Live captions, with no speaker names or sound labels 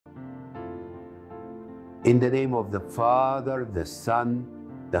In the name of the Father, the Son,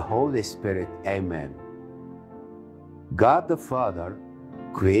 the Holy Spirit. Amen. God the Father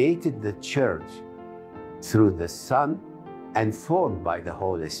created the Church through the Son and formed by the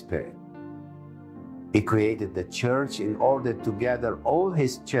Holy Spirit. He created the Church in order to gather all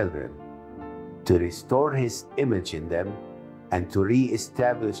His children, to restore His image in them, and to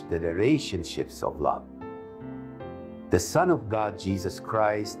re-establish the relationships of love. The Son of God, Jesus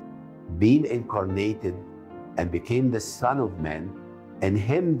Christ, being incarnated and became the Son of Man, in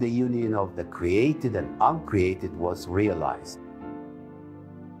Him the union of the created and uncreated was realized.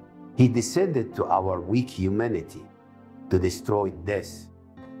 He descended to our weak humanity to destroy death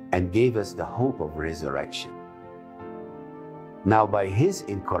and gave us the hope of resurrection. Now by His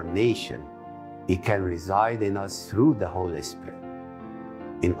incarnation, He can reside in us through the Holy Spirit.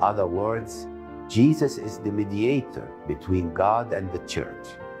 In other words, Jesus is the mediator between God and the Church.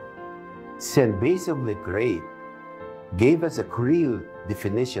 St. Basil the Great gave us a real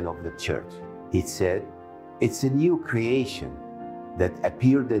definition of the Church. He said, "It's a new creation that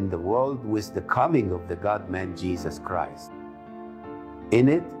appeared in the world with the coming of the God-man Jesus Christ. In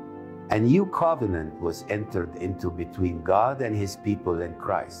it, a new covenant was entered into between God and His people in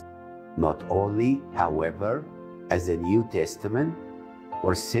Christ, not only, however, as a New Testament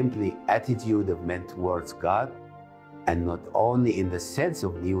or simply attitude of men towards God, and not only in the sense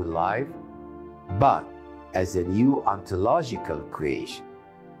of new life, but as a new ontological creation."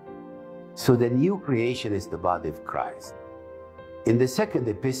 So the new creation is the body of Christ. In the second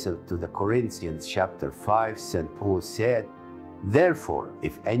epistle to the Corinthians, chapter 5, St. Paul said, "Therefore,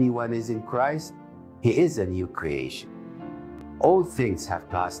 if anyone is in Christ, he is a new creation. All things have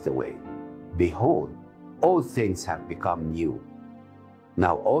passed away. Behold, all things have become new.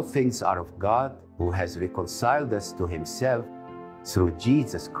 Now all things are of God, who has reconciled us to Himself through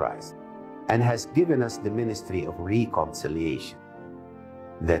Jesus Christ, and has given us the ministry of reconciliation.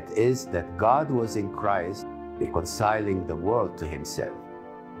 That is, that God was in Christ, reconciling the world to Himself."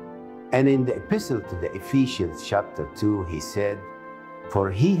 And in the epistle to the Ephesians, chapter 2, he said, "For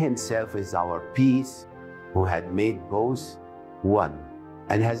He Himself is our peace, who had made both one,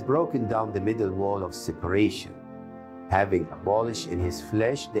 and has broken down the middle wall of separation, having abolished in His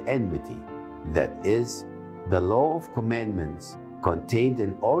flesh the enmity, that is, the law of commandments contained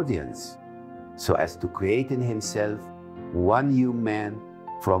in ordinance, so as to create in Himself one new man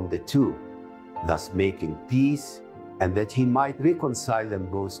from the two, thus making peace, and that He might reconcile them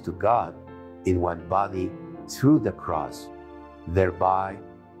both to God in one body through the cross, thereby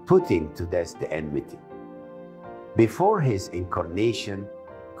putting to death the enmity." Before His incarnation,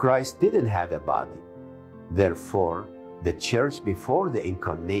 Christ didn't have a body. Therefore, the Church before the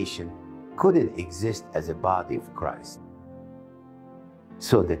incarnation couldn't exist as a body of Christ.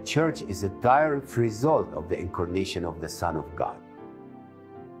 So the Church is a direct result of the incarnation of the Son of God.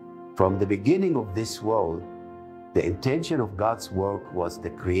 From the beginning of this world, the intention of God's work was the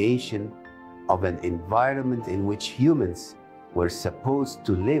creation of an environment in which humans were supposed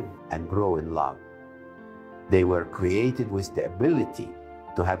to live and grow in love. They were created with the ability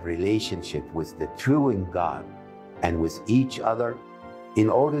to have relationship with the true God and with each other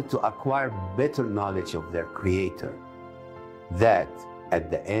in order to acquire better knowledge of their Creator, that at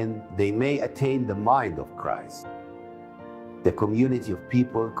the end they may attain the mind of Christ. The community of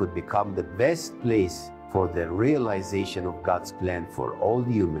people could become the best place for the realization of God's plan for all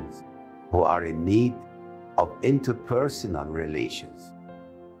humans who are in need of interpersonal relations.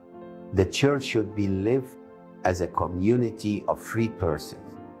 The Church should be lived as a community of free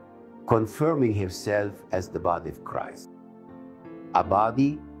persons, confirming herself as the body of Christ. A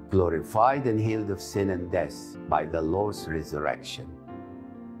body glorified and healed of sin and death by the Lord's resurrection.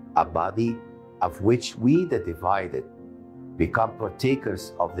 A body of which we, the divided, become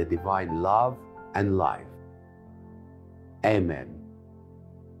partakers of the divine love and life. Amen.